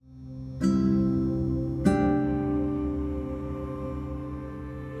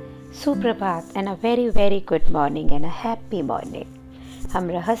सुप्रभात and a very very good morning and a happy morning. हम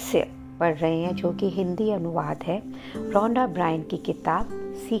रहस्य पढ़ रहे हैं जो कि हिंदी अनुवाद है रोंडा ब्रायन की किताब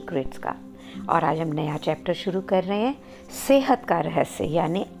सीक्रेट्स का। और आज हम नया चैप्टर शुरू कर रहे हैं, सेहत का रहस्य,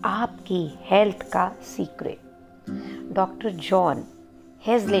 यानी आपकी हेल्थ का सीक्रेट। डॉक्टर जॉन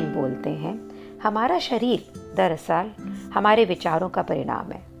हेजलिन बोलते हैं, हमारा शरीर दरअसल हमारे विचारों का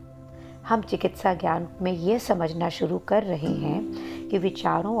परिणाम है। हम चिकित्सा ज्ञान में ये समझना शुरू कर रहे हैं कि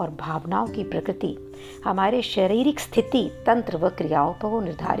विचारों और भावनाओं की प्रकृति हमारे शारीरिक स्थिति, तंत्र व क्रियाओं को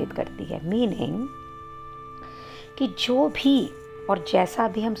निर्धारित करती है। मीनिंग कि जो भी और जैसा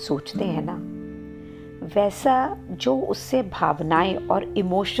भी हम सोचते हैं ना, वैसा जो उससे भावनाएं और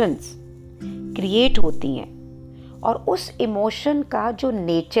इमोशंस क्रिएट होती हैं, और उस इमोशन का जो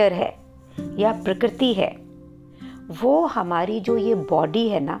नेचर है या प्रकृति है, वो हमारी जो ये बॉडी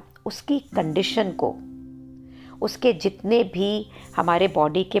है ना, उसकी कंडीशन को, उसके जितने भी हमारे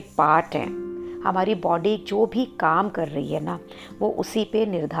बॉडी के पार्ट हैं, हमारी बॉडी जो भी काम कर रही है ना, वो उसी पे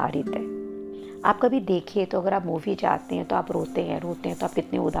निर्धारित है। आप कभी देखिए तो अगर आप मूवी जाते हैं तो आप रोते हैं तो आप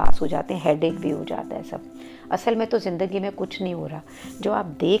कितने उदास हो जाते हैं, हेडेक भी हो जाता है सब। असल में तो ज़िंदगी में कुछ नहीं हो रहा, जो आप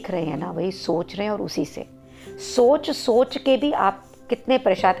देख रहे हैं ना वही सोच रहे हैं, और उसी से सोच के भी आप कितने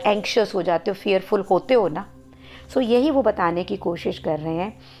परेशान, एंग्शियस हो जाते हो, फियरफुल होते हो ना। सो यही वो बताने की कोशिश कर रहे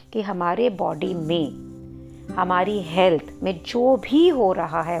हैं कि हमारे बॉडी में, हमारी हेल्थ में जो भी हो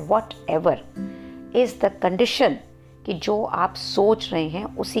रहा है, what ever is the condition, कि जो आप सोच रहे हैं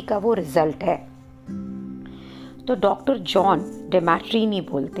उसी का वो रिजल्ट है। तो डॉक्टर जॉन डेमेट्रिनी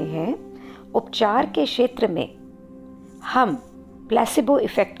बोलते हैं, उपचार के क्षेत्र में हम प्लेसिबो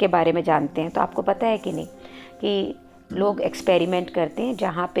इफ़ेक्ट के बारे में जानते हैं। तो आपको पता है कि नहीं कि लोग एक्सपेरिमेंट करते हैं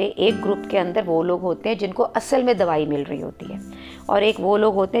जहाँ पे एक ग्रुप के अंदर वो लोग होते हैं जिनको असल में दवाई मिल रही होती है, और एक वो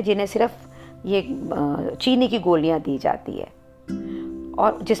लोग होते हैं जिन्हें सिर्फ ये चीनी की गोलियाँ दी जाती है,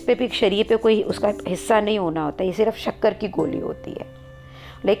 और जिस पे भी शरीर पे कोई उसका हिस्सा नहीं होना होता, ये सिर्फ शक्कर की गोली होती है।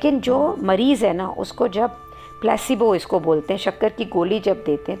 लेकिन जो मरीज़ है ना, उसको जब प्लेसिबो इसको बोलते हैं, शक्कर की गोली जब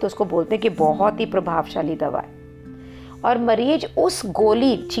देते हैं तो उसको बोलते हैं कि बहुत ही प्रभावशाली दवा है, और मरीज उस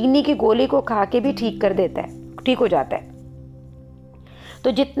गोली, चीनी की गोली को खा के भी ठीक कर देता है, ठीक हो जाता है।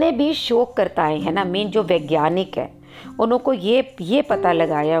 तो जितने भी शोधकर्ताएं हैं ना, मेन जो वैज्ञानिक हैं, उनको ये पता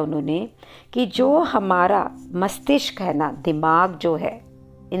लगाया उन्होंने कि जो हमारा मस्तिष्क है ना, दिमाग जो है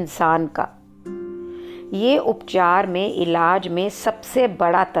इंसान का, ये उपचार में, इलाज में सबसे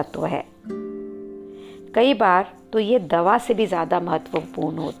बड़ा तत्व है। कई बार तो ये दवा से भी ज़्यादा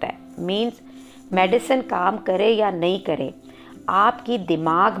महत्वपूर्ण होता है। मीन्स मेडिसिन काम करे या नहीं करे, आपकी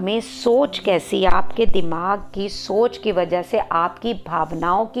दिमाग में सोच कैसी, आपके दिमाग की सोच की वजह से आपकी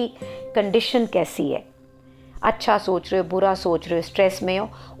भावनाओं की कंडीशन कैसी है, अच्छा सोच रहे हो, बुरा सोच रहे हो, स्ट्रेस में हो,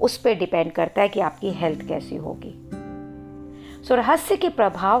 उस पर डिपेंड करता है कि आपकी हेल्थ कैसी होगी। सो रहस्य के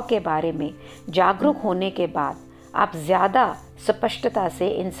प्रभाव के बारे में जागरूक होने के बाद आप ज़्यादा स्पष्टता से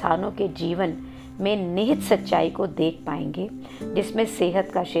इंसानों के जीवन में निहित सच्चाई को देख पाएंगे, जिसमें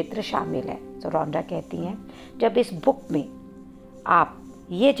सेहत का क्षेत्र शामिल है। तो रोंडा कहती हैं, जब इस बुक में आप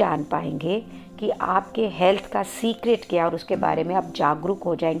ये जान पाएंगे कि आपके हेल्थ का सीक्रेट क्या, और उसके बारे में आप जागरूक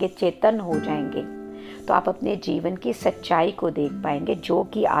हो जाएंगे, चेतन हो जाएंगे, तो आप अपने जीवन की सच्चाई को देख पाएंगे जो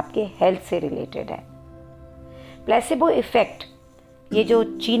कि आपके हेल्थ से रिलेटेड है। प्लेसिबो इफ़ेक्ट, ये जो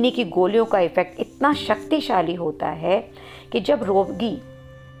चीनी की गोलियों का इफ़ेक्ट इतना शक्तिशाली होता है कि जब रोगी,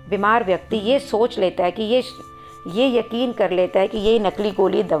 बीमार व्यक्ति ये सोच लेता है कि ये यकीन कर लेता है कि ये नकली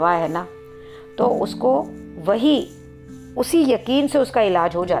गोली दवा है ना, तो उसको उसी यकीन से उसका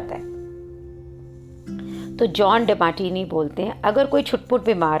इलाज हो जाता है। तो जॉन डेमेट्रिनी बोलते हैं, अगर कोई छुटपुट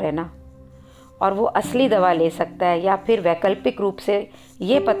बीमार है ना, और वो असली दवा ले सकता है, या फिर वैकल्पिक रूप से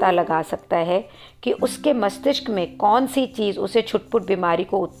ये पता लगा सकता है कि उसके मस्तिष्क में कौन सी चीज़ उसे छुटपुट बीमारी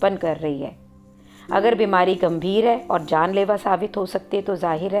को उत्पन्न कर रही है। अगर बीमारी गंभीर है और जानलेवा साबित हो सकती है, तो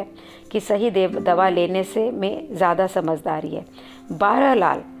जाहिर है कि सही दवा लेने से में ज़्यादा समझदारी है।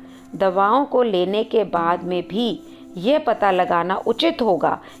 बहरहाल दवाओं को लेने के बाद में भी ये पता लगाना उचित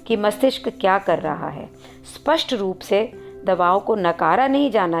होगा कि मस्तिष्क क्या कर रहा है। स्पष्ट रूप से दवाओं को नकारा नहीं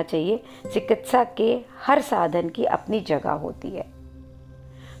जाना चाहिए। चिकित्सा के हर साधन की अपनी जगह होती है।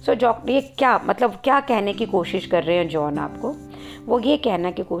 सो डॉक्टर ये क्या कहने की कोशिश कर रहे हैं जॉन आपको? वो ये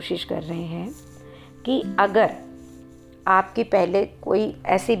कहने की कोशिश कर रहे हैं कि अगर आपकी पहले कोई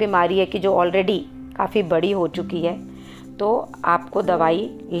ऐसी बीमारी है कि जो ऑलरेडी काफ़ी बड़ी हो चुकी है, तो आपको दवाई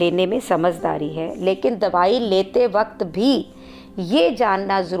लेने में समझदारी है, लेकिन दवाई लेते वक्त भी ये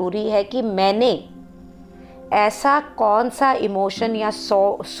जानना ज़रूरी है कि मैंने ऐसा कौन सा इमोशन या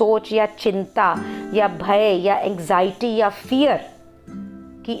सोच या चिंता या भय या एंग्जाइटी या फियर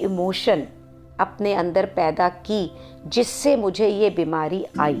की इमोशन अपने अंदर पैदा की जिससे मुझे ये बीमारी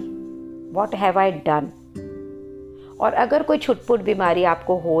आई। What have I done. और अगर कोई छुटपुट बीमारी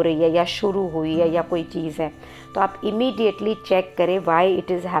आपको हो रही है या शुरू हुई है या कोई चीज़ है, तो आप इमीडिएटली चेक करें why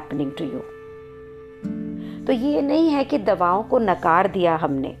it is happening to you. तो ये नहीं है कि दवाओं को नकार दिया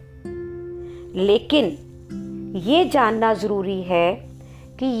हमने, लेकिन ये जानना ज़रूरी है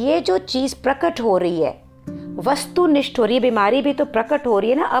कि ये जो चीज़ प्रकट हो रही है, वस्तुनिष्ठ हो रही है, बीमारी भी तो प्रकट हो रही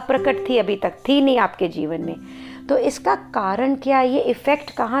है ना, अप्रकट थी, अभी तक थी नहीं आपके जीवन में, तो इसका कारण क्या, ये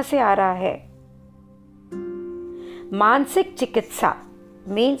इफेक्ट कहाँ से आ रहा है। मानसिक चिकित्सा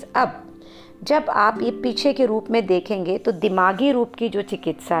मीन्स अब जब आप ये पीछे के रूप में देखेंगे तो दिमागी रूप की जो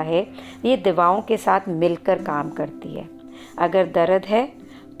चिकित्सा है ये दवाओं के साथ मिलकर काम करती है। अगर दर्द है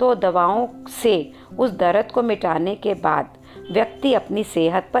तो दवाओं से उस दर्द को मिटाने के बाद व्यक्ति अपनी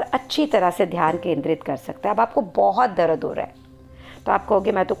सेहत पर अच्छी तरह से ध्यान केंद्रित कर सकता है। अब आपको बहुत दर्द हो रहा है तो आप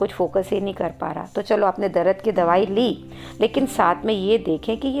कहोगे मैं तो कुछ फोकस ही नहीं कर पा रहा, तो चलो आपने दर्द की दवाई ली, लेकिन साथ में ये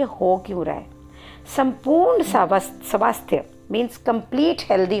देखें कि ये हो क्यों रहा है। संपूर्ण स्वास्थ्य मीन्स कंप्लीट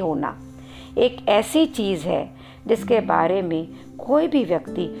हेल्दी होना एक ऐसी चीज़ है जिसके बारे में कोई भी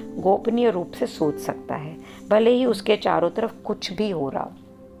व्यक्ति गोपनीय रूप से सोच सकता है, भले ही उसके चारों तरफ कुछ भी हो रहा हो।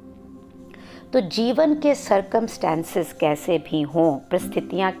 तो जीवन के सर्कमस्टेंसेस कैसे भी हों,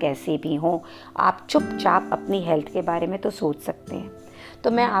 परिस्थितियाँ कैसी भी हों, आप चुपचाप अपनी हेल्थ के बारे में तो सोच सकते हैं।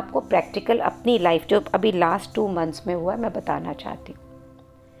 तो मैं आपको प्रैक्टिकल अपनी लाइफ जो अभी लास्ट 2 मंथ्स में हुआ मैं बताना चाहती हूँ।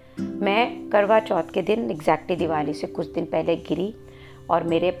 मैं करवा चौथ के दिन एग्जैक्टली दिवाली से कुछ दिन पहले गिरी और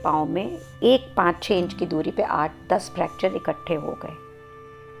मेरे पाँव में 5-6 इंच की दूरी पे 8-10 फ्रैक्चर इकट्ठे हो गए,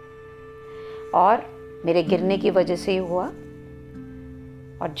 और मेरे गिरने की वजह से ही हुआ।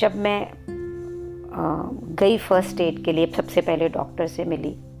 और जब मैं गई फर्स्ट एड के लिए, सबसे पहले डॉक्टर से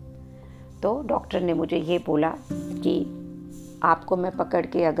मिली, तो डॉक्टर ने मुझे ये बोला कि आपको मैं पकड़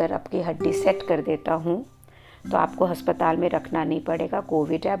के अगर आपकी हड्डी सेट कर देता हूँ तो आपको अस्पताल में रखना नहीं पड़ेगा,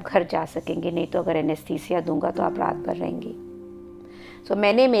 कोविड है, आप घर जा सकेंगे, नहीं तो अगर एनेस्थीसिया दूंगा तो आप रात भर रहेंगी। सो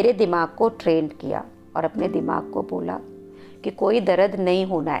मैंने मेरे दिमाग को ट्रेन किया और अपने दिमाग को बोला कि कोई दर्द नहीं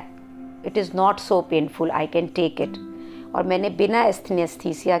होना है, it is not so painful, I can take it. और मैंने बिना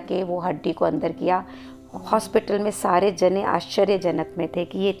एनेस्थीसिया के वो हड्डी को अंदर किया। हॉस्पिटल में सारे जने आश्चर्यजनक में थे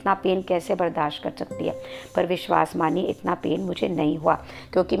कि ये इतना पेन कैसे बर्दाश्त कर सकती है, पर विश्वास मानिए इतना पेन मुझे नहीं हुआ,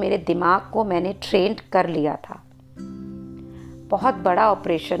 क्योंकि मेरे दिमाग को मैंने ट्रेन कर लिया था। बहुत बड़ा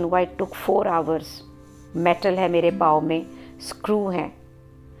ऑपरेशन हुआ, इट टुक 4 आवर्स। मेटल है मेरे पाँव में, स्क्रू हैं,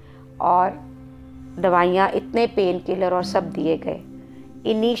 और दवाइयाँ, इतने पेन किलर और सब दिए गए।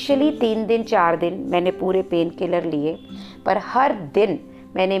 इनिशियली 3 दिन 4 दिन मैंने पूरे पेन किलर लिए, पर हर दिन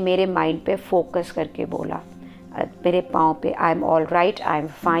मैंने मेरे माइंड पे फोकस करके बोला, मेरे पाँव पे, I am all right, I am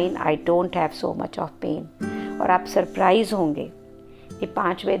fine, I don't have so much of pain. और आप सरप्राइज़ होंगे कि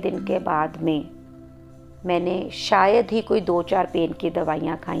 5वें दिन के बाद में मैंने शायद ही कोई 2-4 पेन की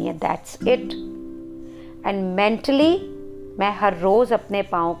दवाइयाँ खाई हैं, दैट्स इट। एंड मेंटली मैं हर रोज़ अपने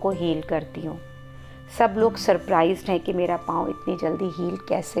पाँव को हील करती हूँ। सब लोग सरप्राइज्ड हैं कि मेरा पाँव इतनी जल्दी हील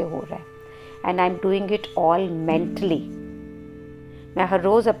कैसे हो रहा है, and I am doing it all mentally. मैं हर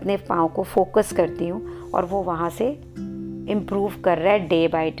रोज़ अपने पाँव को फोकस करती हूँ और वो वहाँ से इम्प्रूव कर रहा है डे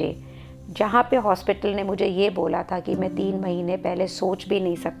बाय डे। जहाँ पे हॉस्पिटल ने मुझे ये बोला था कि मैं 3 महीने पहले सोच भी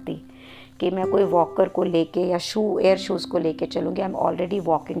नहीं सकती कि मैं कोई वॉकर को लेके या एयर शूज़ को लेके चलूँगी, I am already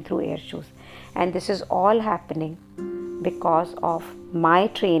walking through air shoes, and this is all happening because of my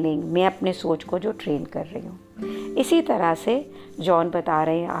training. मैं अपने सोच को जो ट्रेन कर रही हूँ। इसी तरह से जॉन बता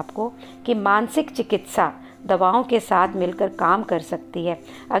रहे हैं आपको कि मानसिक चिकित्सा दवाओं के साथ मिलकर काम कर सकती है।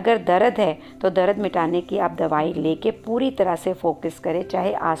 अगर दर्द है तो दर्द मिटाने की आप दवाई लेके पूरी तरह से फोकस करें,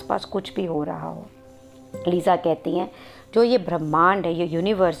 चाहे आसपास कुछ भी हो रहा हो। लीज़ा कहती हैं जो ये ब्रह्मांड है, ये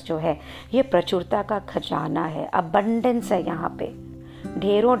यूनिवर्स जो है, ये प्रचुरता का खजाना है, अबंडेंस है, यहाँ पे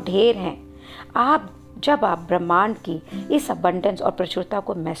ढेरों ढेर हैं। जब आप ब्रह्मांड की इस अबंडेंस और प्रचुरता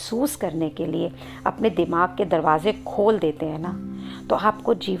को महसूस करने के लिए अपने दिमाग के दरवाजे खोल देते हैं ना, तो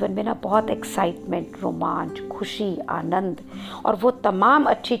आपको जीवन में ना बहुत एक्साइटमेंट, रोमांच, खुशी, आनंद और वो तमाम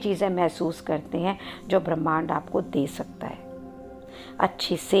अच्छी चीज़ें महसूस करते हैं जो ब्रह्मांड आपको दे सकता है।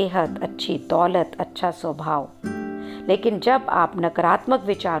 अच्छी सेहत, अच्छी दौलत, अच्छा स्वभाव। लेकिन जब आप नकारात्मक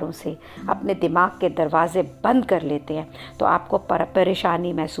विचारों से अपने दिमाग के दरवाजे बंद कर लेते हैं तो आपको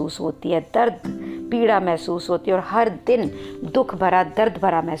परेशानी महसूस होती है, दर्द, पीड़ा महसूस होती है और हर दिन दुख भरा, दर्द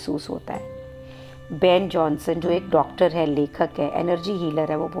भरा महसूस होता है। बेन जॉनसन जो एक डॉक्टर है, लेखक है, एनर्जी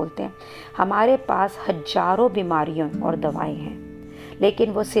हीलर है, वो बोलते हैं हमारे पास हजारों बीमारियों और दवाएं हैं,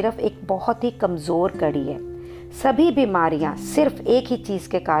 लेकिन वो सिर्फ एक बहुत ही कमज़ोर कड़ी है। सभी बीमारियां सिर्फ एक ही चीज़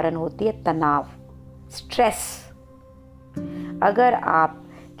के कारण होती है, तनाव, स्ट्रेस। अगर आप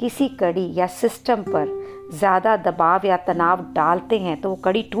किसी कड़ी या सिस्टम पर ज़्यादा दबाव या तनाव डालते हैं तो वो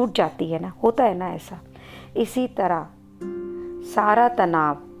कड़ी टूट जाती है ना, होता है ना ऐसा। इसी तरह सारा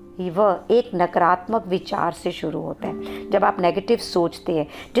तनाव वह एक नकारात्मक विचार से शुरू होता है। जब आप नेगेटिव सोचते हैं,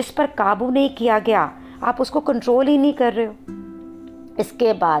 जिस पर काबू नहीं किया गया, आप उसको कंट्रोल ही नहीं कर रहे हो,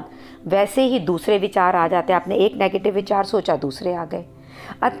 इसके बाद वैसे ही दूसरे विचार आ जाते हैं। आपने एक नेगेटिव विचार सोचा, दूसरे आ गए,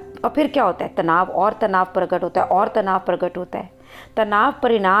 और फिर क्या होता है, तनाव और तनाव प्रकट होता है और तनाव प्रकट होता है। तनाव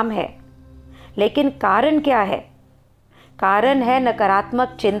परिणाम है, लेकिन कारण क्या है? कारण है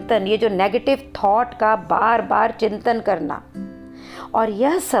नकारात्मक चिंतन, ये जो नेगेटिव थॉट का बार बार चिंतन करना। और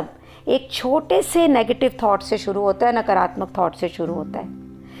यह सब एक छोटे से नेगेटिव थॉट से शुरू होता है, नकारात्मक थॉट से शुरू होता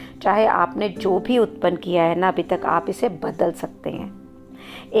है। चाहे आपने जो भी उत्पन्न किया है ना अभी तक, आप इसे बदल सकते हैं।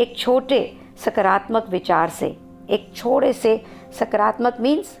 एक छोटे सकारात्मक विचार से, एक छोटे से सकारात्मक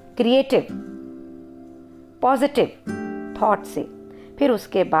मीन्स क्रिएटिव पॉजिटिव थॉट से, फिर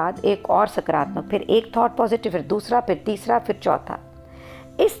उसके बाद एक और सकारात्मक, फिर एक थॉट पॉजिटिव, फिर दूसरा, फिर तीसरा, फिर चौथा।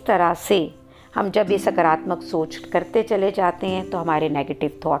 इस तरह से हम जब ये सकारात्मक सोच करते चले जाते हैं तो हमारे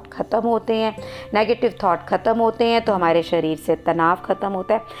नेगेटिव थॉट ख़त्म होते हैं। नेगेटिव थॉट ख़त्म होते हैं तो हमारे शरीर से तनाव ख़त्म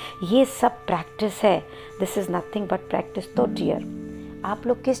होता है। ये सब प्रैक्टिस है, this is nothing but practice. तो डियर, आप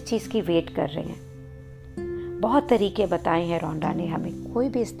लोग किस चीज़ की वेट कर रहे हैं? बहुत तरीके बताए हैं रोंडा ने हमें, कोई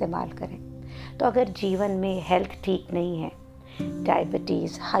भी इस्तेमाल करें। तो अगर जीवन में हेल्थ ठीक नहीं है,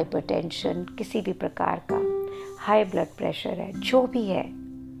 डायबिटीज़, हाइपरटेंशन, किसी भी प्रकार का हाई ब्लड प्रेशर है, जो भी है,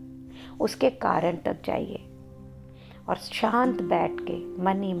 उसके कारण तक जाइए और शांत बैठ के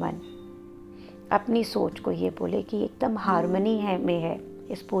मन ही मन अपनी सोच को ये बोले कि एकदम हार्मनी है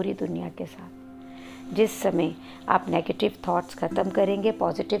इस पूरी दुनिया के साथ। जिस समय आप नेगेटिव थॉट्स ख़त्म करेंगे,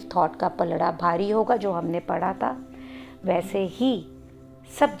 पॉजिटिव थॉट का पलड़ा भारी होगा, जो हमने पढ़ा था, वैसे ही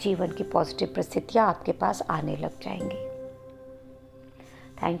सब जीवन की पॉजिटिव परिस्थितियाँ आपके पास आने लग जाएंगी।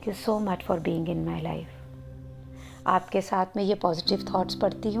 Thank you so much for being in my life. आपके साथ में ये पॉजिटिव थॉट्स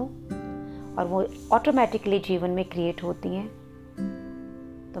पढ़ती हूँ और वो ऑटोमेटिकली जीवन में क्रिएट होती हैं,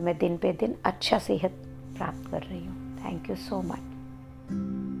 तो मैं दिन पे दिन अच्छा सेहत प्राप्त कर रही हूँ। Thank you so much.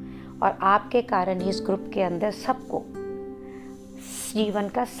 और आपके कारण ही इस ग्रुप के अंदर सबको जीवन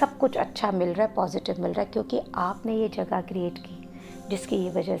का सब कुछ अच्छा मिल रहा है, पॉजिटिव मिल रहा है, क्योंकि आपने ये जगह क्रिएट की जिसकी ये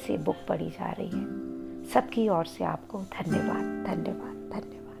वजह से बुक पढ़ी जा रही है। सबकी ओर से आपको धन्यवाद, धन्यवाद,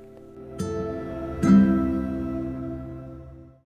 धन्यवाद।